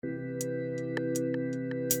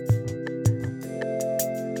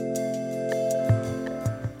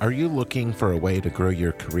Are you looking for a way to grow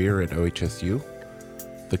your career at OHSU?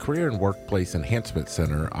 The Career and Workplace Enhancement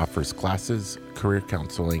Center offers classes, career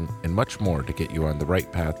counseling, and much more to get you on the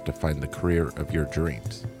right path to find the career of your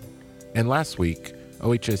dreams. And last week,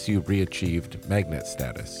 OHSU re-achieved magnet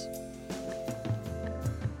status.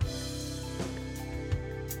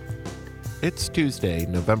 It's Tuesday,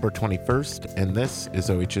 November 21st, and this is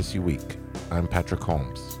OHSU Week. I'm Patrick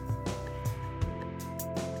Holmes.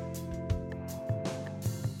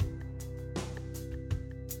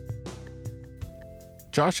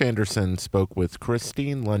 Josh Anderson spoke with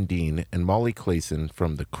Christine Lundeen and Molly Clayson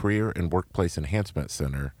from the Career and Workplace Enhancement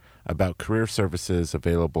Center about career services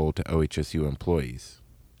available to OHSU employees.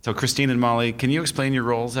 So Christine and Molly, can you explain your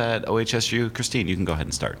roles at OHSU? Christine, you can go ahead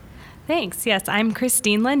and start. Thanks. Yes, I'm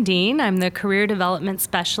Christine Lundeen. I'm the Career Development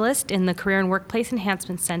Specialist in the Career and Workplace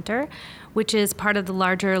Enhancement Center, which is part of the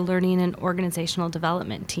larger Learning and Organizational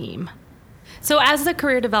Development team. So as the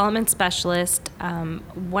Career Development Specialist,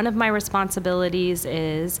 one of my responsibilities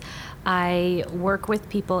is I work with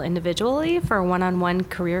people individually for one-on-one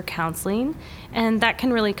career counseling, and that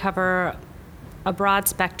can really cover a broad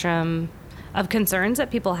spectrum of concerns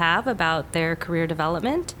that people have about their career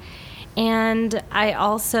development. And I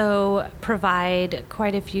also provide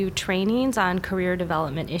quite a few trainings on career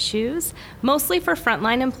development issues, mostly for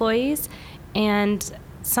frontline employees and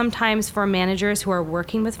sometimes for managers who are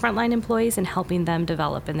working with frontline employees and helping them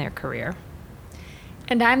develop in their career.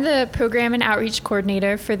 And I'm the Program and Outreach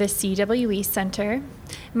Coordinator for the CWE Center.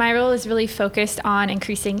 My role is really focused on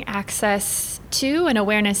increasing access to and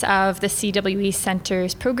awareness of the CWE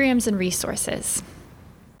Center's programs and resources.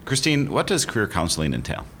 Christine, what does career counseling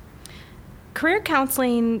entail? Career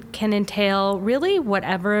counseling can entail really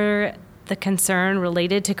whatever the concern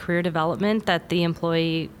related to career development that the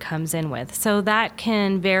employee comes in with. So that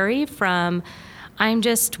can vary from I'm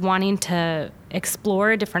just wanting to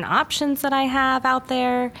explore different options that I have out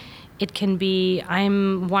there. It can be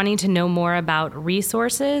I'm wanting to know more about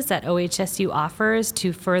resources that OHSU offers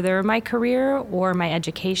to further my career or my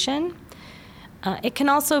education. It can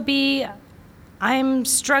also be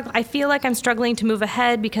I feel like I'm struggling to move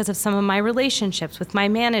ahead because of some of my relationships with my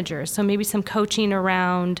managers. So maybe some coaching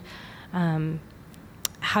around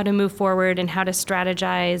how to move forward and how to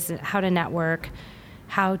strategize, how to network,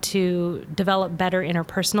 how to develop better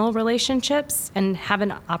interpersonal relationships, and have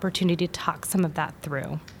an opportunity to talk some of that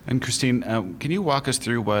through. And Christine, can you walk us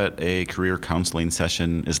through what a career counseling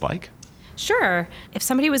session is like? Sure. If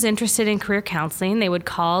somebody was interested in career counseling, they would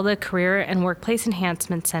call the Career and Workplace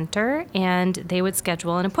Enhancement Center, and they would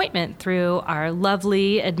schedule an appointment through our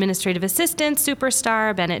lovely administrative assistant,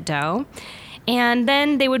 superstar, Bennett Doe. And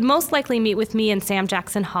then they would most likely meet with me in Sam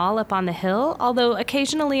Jackson Hall up on the hill, although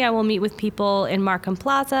occasionally I will meet with people in Markham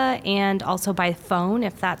Plaza and also by phone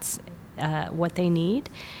if that's what they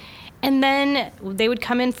need. And then they would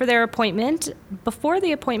come in for their appointment. Before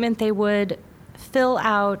the appointment, they would fill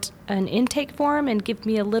out an intake form and give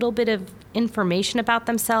me a little bit of information about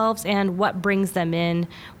themselves and what brings them in,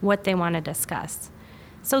 what they want to discuss.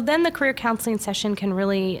 So then the career counseling session can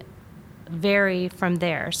really vary from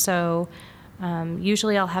there. So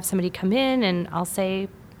usually I'll have somebody come in and I'll say,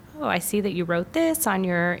 oh, I see that you wrote this on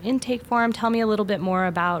your intake form. Tell me a little bit more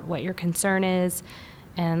about what your concern is,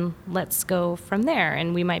 and let's go from there.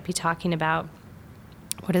 And we might be talking about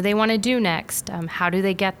what do they want to do next? How do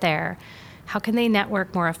they get there? How can they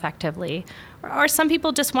network more effectively? Or some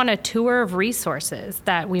people just want a tour of resources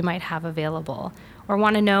that we might have available, or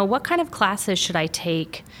want to know what kind of classes should I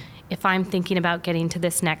take if I'm thinking about getting to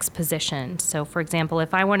this next position. So for example,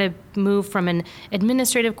 if I want to move from an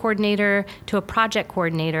administrative coordinator to a project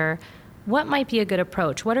coordinator, what might be a good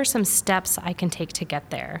approach? What are some steps I can take to get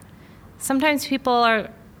there? Sometimes people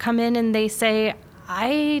come in and they say,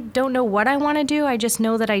 I don't know what I want to do, I just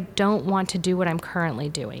know that I don't want to do what I'm currently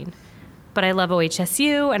doing. But I love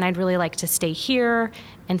OHSU, and I'd really like to stay here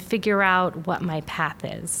and figure out what my path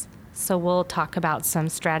is. So we'll talk about some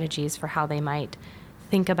strategies for how they might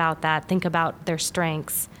think about that, think about their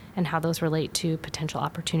strengths, and how those relate to potential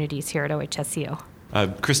opportunities here at OHSU.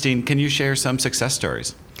 Christine, can you share some success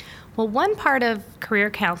stories? Well, one part of career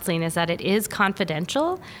counseling is that it is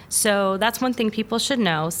confidential, so that's one thing people should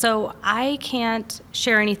know. So I can't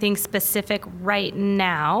share anything specific right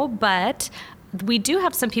now, but we do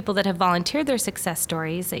have some people that have volunteered their success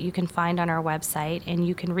stories that you can find on our website, and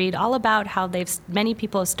you can read all about how many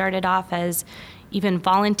people have started off as even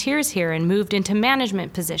volunteers here and moved into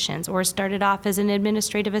management positions, or started off as an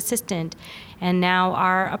administrative assistant and now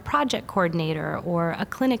are a project coordinator or a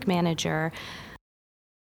clinic manager.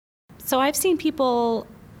 So I've seen people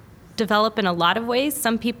develop in a lot of ways.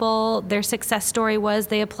 Some people, their success story was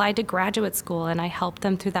they applied to graduate school, and I helped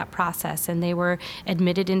them through that process, and they were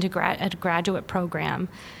admitted into a graduate program.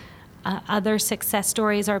 Other success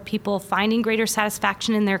stories are people finding greater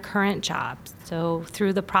satisfaction in their current jobs. So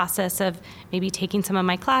through the process of maybe taking some of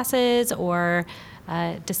my classes or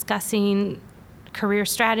discussing career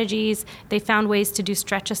strategies, they found ways to do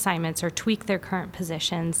stretch assignments or tweak their current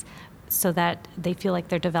positions so that they feel like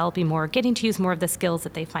they're developing more, getting to use more of the skills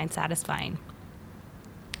that they find satisfying.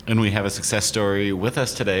 And we have a success story with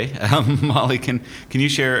us today. Molly, can you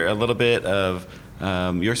share a little bit of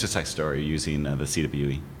your success story using the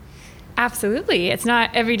CWE? Absolutely. It's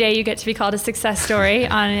not every day you get to be called a success story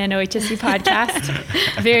on an OHSU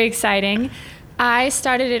podcast. Very exciting. I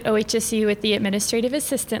started at OHSU at the administrative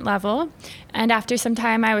assistant level, and after some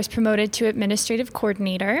time I was promoted to administrative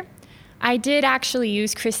coordinator. I did actually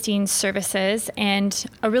use Christine's services, and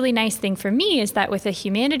a really nice thing for me is that with a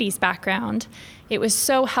humanities background, it was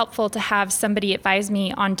so helpful to have somebody advise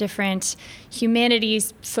me on different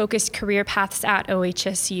humanities-focused career paths at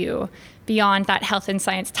OHSU. Beyond that health and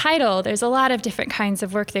science title, there's a lot of different kinds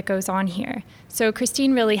of work that goes on here. So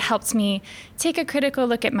Christine really helped me take a critical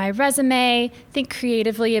look at my resume, think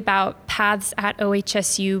creatively about paths at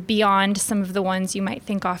OHSU beyond some of the ones you might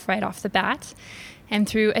think off right off the bat. And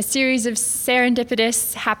through a series of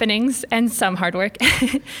serendipitous happenings and some hard work,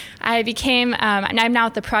 I became, and I'm now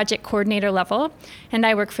at the project coordinator level, and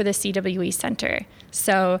I work for the CWE Center.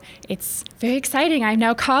 So it's very exciting. I'm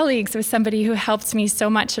now colleagues with somebody who helped me so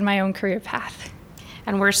much in my own career path.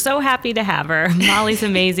 And we're so happy to have her. Molly's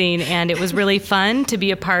amazing, and it was really fun to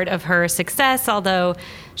be a part of her success. Although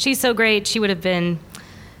she's so great, she would have been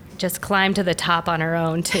just climbed to the top on her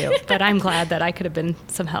own too. But I'm glad that I could have been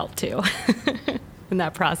some help too in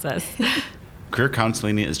that process. Career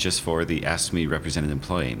counseling is just for the AFSCME represented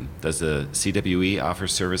employee. Does the CWE offer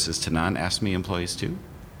services to non-AFSCME employees too?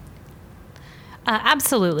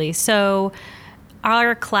 Absolutely. So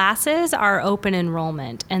our classes are open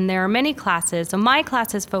enrollment, and there are many classes. So my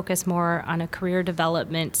classes focus more on a career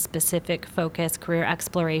development specific focus, career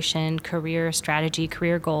exploration, career strategy,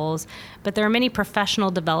 career goals. But there are many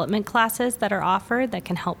professional development classes that are offered that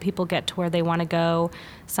can help people get to where they want to go.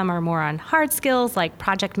 Some are more on hard skills like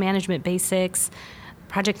project management basics,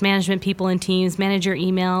 project management, people and teams, manage your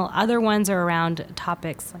email. Other ones are around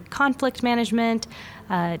topics like conflict management,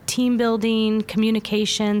 team building,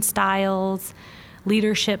 communication styles,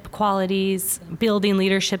 leadership qualities, building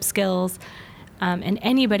leadership skills. And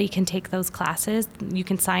anybody can take those classes. You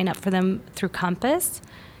can sign up for them through Compass.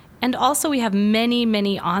 And also we have many,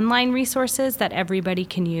 many online resources that everybody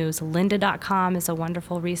can use. Lynda.com is a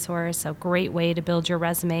wonderful resource, a great way to build your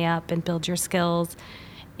resume up and build your skills,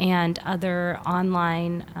 and other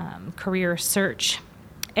online career search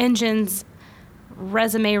engines,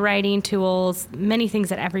 resume writing tools, many things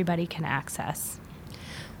that everybody can access.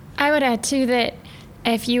 I would add, too, that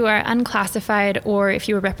if you are unclassified or if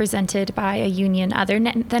you are represented by a union other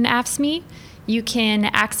than AFSCME, you can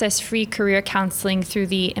access free career counseling through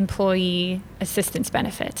the employee assistance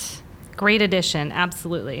benefit. Great addition,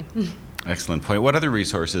 absolutely. Excellent point. What other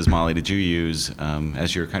resources, Molly, did you use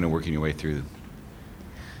as you're kind of working your way through?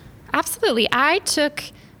 Absolutely. I took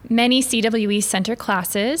many CWE Center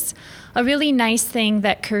classes. A really nice thing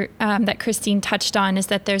that that Christine touched on is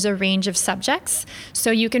that there's a range of subjects.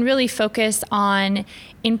 So you can really focus on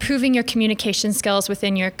improving your communication skills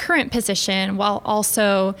within your current position while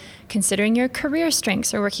also considering your career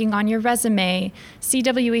strengths or working on your resume.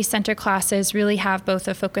 CWE Center classes really have both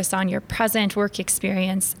a focus on your present work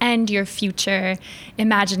experience and your future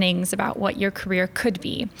imaginings about what your career could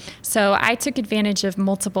be. So I took advantage of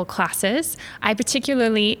multiple classes. I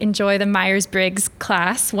particularly enjoy the Myers-Briggs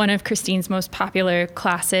class, one of Christine's most popular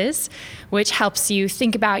classes, which helps you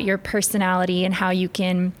think about your personality and how you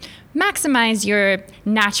can maximize your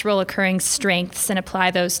natural occurring strengths and apply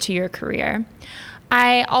those to your career.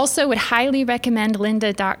 I also would highly recommend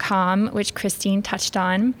lynda.com, which Christine touched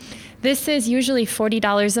on. This is usually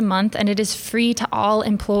 $40 a month, and it is free to all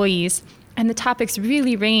employees. And the topics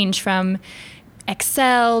really range from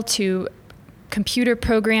Excel to computer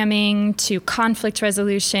programming to conflict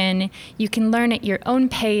resolution. You can learn at your own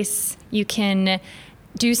pace. You can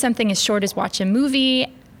do something as short as watch a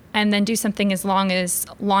movie and then do something as long as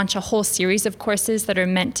launch a whole series of courses that are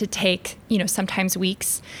meant to take, sometimes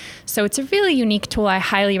weeks. So it's a really unique tool I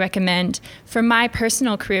highly recommend. For my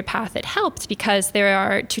personal career path, it helped because there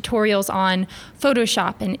are tutorials on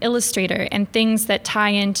Photoshop and Illustrator and things that tie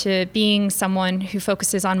into being someone who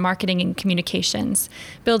focuses on marketing and communications,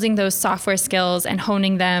 building those software skills and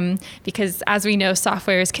honing them, because as we know,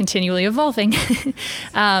 software is continually evolving.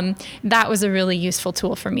 That was a really useful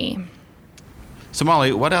tool for me. So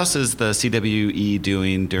Molly, what else is the CWE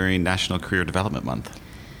doing during National Career Development Month?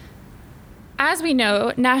 As we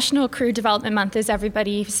know, National Career Development Month is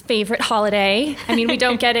everybody's favorite holiday. I mean, we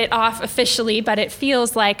don't get it off officially, but it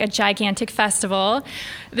feels like a gigantic festival.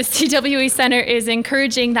 The CWE Center is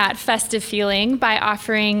encouraging that festive feeling by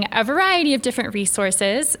offering a variety of different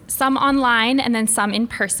resources, some online and then some in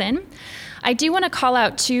person. I do want to call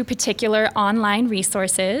out two particular online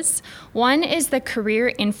resources. One is the Career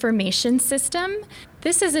Information System.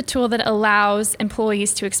 This is a tool that allows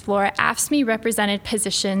employees to explore AFSCME-represented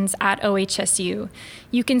positions at OHSU.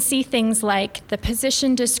 You can see things like the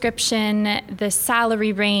position description, the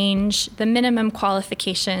salary range, the minimum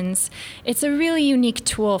qualifications. It's a really unique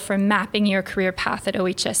tool for mapping your career path at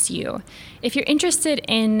OHSU. If you're interested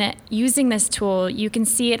in using this tool, you can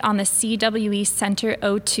see it on the CWE Center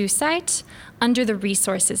O2 site under the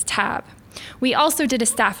Resources tab. We also did a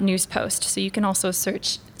staff news post, so you can also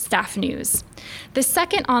search staff news. The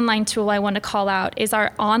second online tool I want to call out is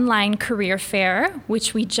our online career fair,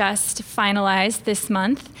 which we just finalized this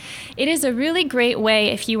month. It is a really great way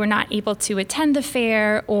if you were not able to attend the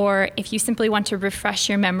fair or if you simply want to refresh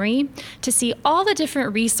your memory to see all the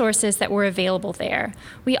different resources that were available there.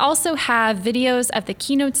 We also have videos of the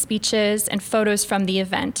keynote speeches and photos from the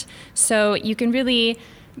event, so you can really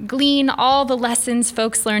glean all the lessons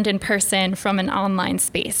folks learned in person from an online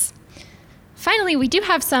space. Finally, we do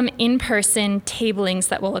have some in-person tablings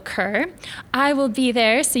that will occur. I will be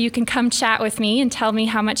there, so you can come chat with me and tell me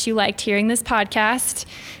how much you liked hearing this podcast.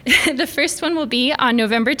 The first one will be on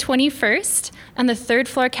November 21st on the third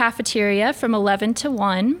floor cafeteria from 11 to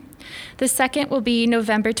 1. The second will be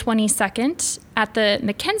November 22nd at the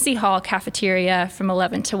Mackenzie Hall cafeteria from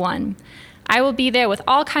 11 to 1. I will be there with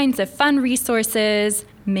all kinds of fun resources,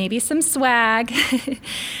 maybe some swag,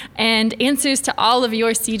 and answers to all of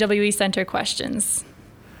your CWE Center questions.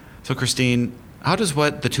 So Christine, how does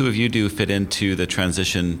what the two of you do fit into the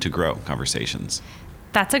transition to GROW conversations?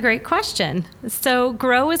 That's a great question. So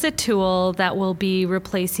GROW is a tool that will be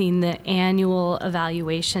replacing the annual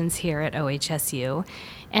evaluations here at OHSU.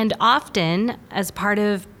 And often, as part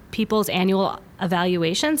of people's annual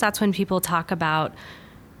evaluations, that's when people talk about,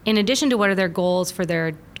 in addition to what are their goals for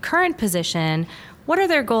their current position, what are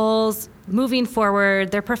their goals moving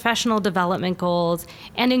forward, their professional development goals,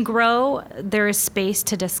 and in GROW, there is space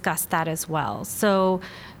to discuss that as well. So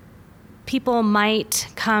people might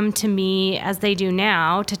come to me, as they do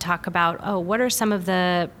now, to talk about, what are some of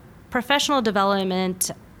the professional development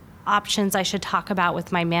options I should talk about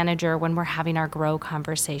with my manager when we're having our GROW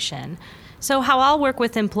conversation. So how I'll work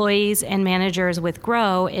with employees and managers with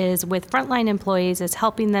GROW is with frontline employees is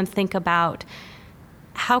helping them think about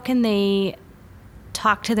how can they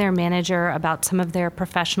talk to their manager about some of their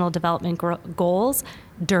professional development goals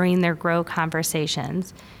during their GROW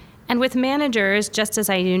conversations. And with managers, just as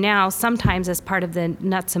I do now, sometimes as part of the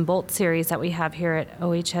Nuts and Bolts series that we have here at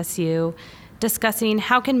OHSU, discussing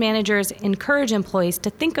how can managers encourage employees to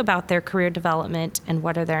think about their career development and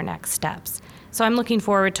what are their next steps. So I'm looking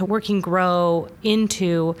forward to working GROW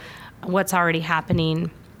into what's already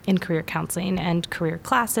happening in career counseling and career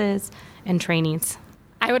classes and trainings.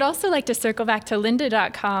 I would also like to circle back to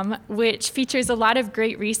lynda.com, which features a lot of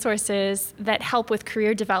great resources that help with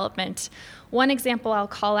career development. One example I'll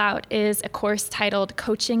call out is a course titled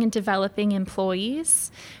Coaching and Developing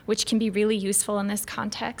Employees, which can be really useful in this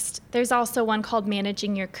context. There's also one called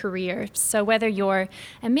Managing Your Career. So whether you're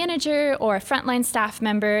a manager or a frontline staff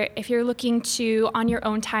member, if you're looking to, on your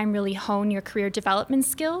own time, really hone your career development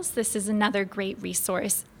skills, this is another great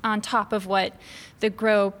resource on top of what the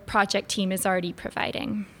GROW project team is already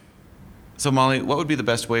providing. So Molly, what would be the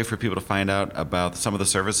best way for people to find out about some of the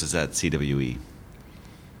services at CWE?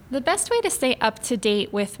 The best way to stay up to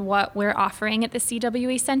date with what we're offering at the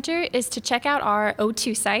CWE Center is to check out our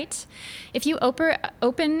O2 site. If you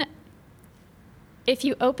open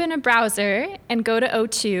a browser and go to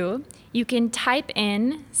O2, you can type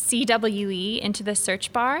in CWE into the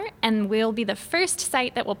search bar, and we'll be the first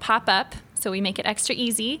site that will pop up, so we make it extra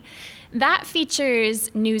easy. That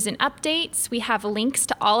features news and updates. We have links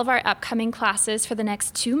to all of our upcoming classes for the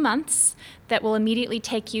next 2 months that will immediately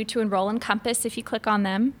take you to enroll in Compass if you click on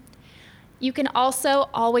them. You can also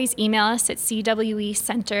always email us at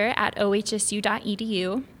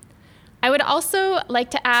cwecenter@ohsu.edu. I would also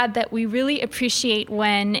like to add that we really appreciate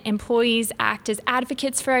when employees act as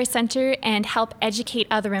advocates for our center and help educate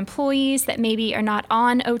other employees that maybe are not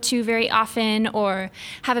on O2 very often or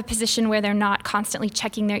have a position where they're not constantly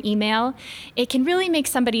checking their email. It can really make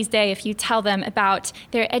somebody's day if you tell them about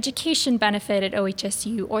their education benefit at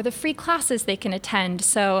OHSU or the free classes they can attend.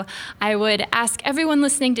 So I would ask everyone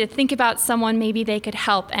listening to think about someone maybe they could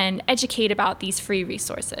help and educate about these free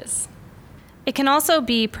resources. It can also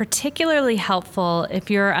be particularly helpful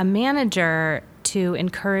if you're a manager to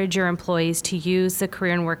encourage your employees to use the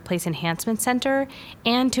Career and Workplace Enhancement Center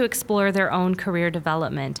and to explore their own career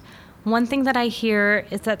development. One thing that I hear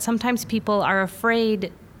is that sometimes people are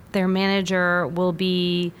afraid their manager will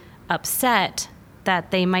be upset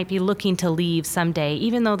that they might be looking to leave someday,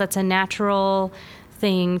 even though that's a natural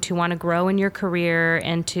thing to want to grow in your career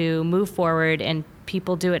and to move forward, and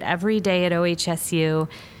people do it every day at OHSU.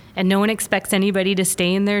 And no one expects anybody to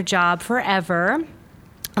stay in their job forever,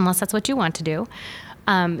 unless that's what you want to do.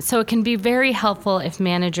 So it can be very helpful if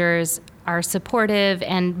managers are supportive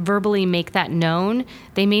and verbally make that known.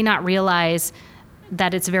 They may not realize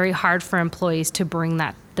that it's very hard for employees to bring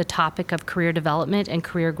the topic of career development and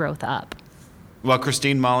career growth up. Well,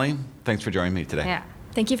 Christine, Molly, thanks for joining me today. Yeah.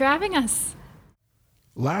 Thank you for having us.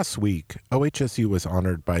 Last week, OHSU was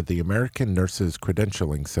honored by the American Nurses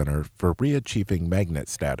Credentialing Center for re-achieving Magnet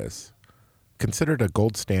status. Considered a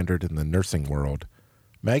gold standard in the nursing world,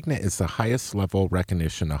 Magnet is the highest level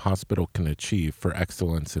recognition a hospital can achieve for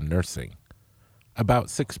excellence in nursing. About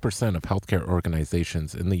 6% of healthcare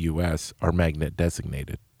organizations in the U.S. are Magnet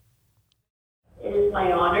designated. It is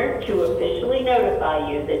my honor to officially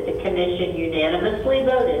notify you that the Commission unanimously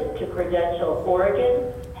voted to credential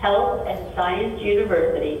Oregon Health and Science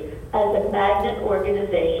University as a Magnet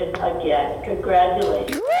organization again.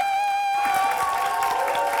 Congratulations.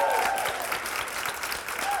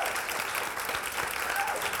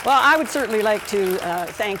 Well, I would certainly like to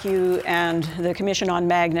thank you and the Commission on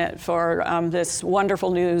Magnet for this wonderful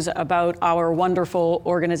news about our wonderful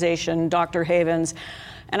organization, Dr. Havens.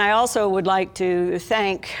 And I also would like to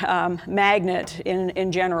thank Magnet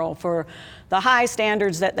in general for the high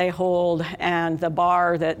standards that they hold and the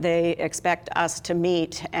bar that they expect us to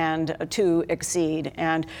meet and to exceed.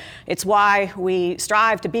 And it's why we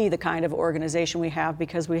strive to be the kind of organization we have,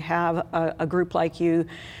 because we have a group like you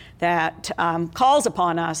that calls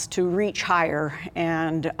upon us to reach higher.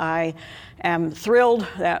 And I am thrilled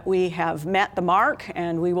that we have met the mark,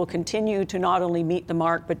 and we will continue to not only meet the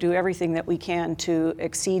mark, but do everything that we can to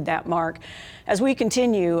exceed that mark as we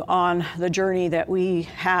continue on the journey that we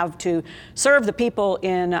have to serve the people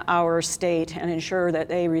in our state and ensure that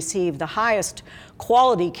they receive the highest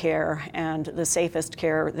quality care and the safest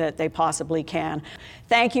care that they possibly can.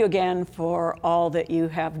 Thank you again for all that you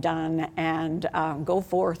have done, and go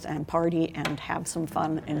forth and party and have some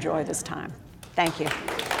fun. Enjoy this time. Thank you.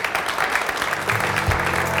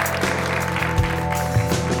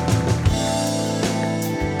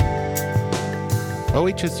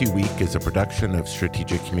 OHSU Week is a production of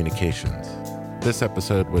Strategic Communications. This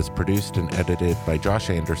episode was produced and edited by Josh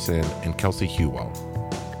Anderson and Kelsey Hewell.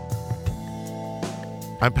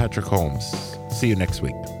 I'm Patrick Holmes. See you next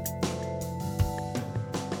week.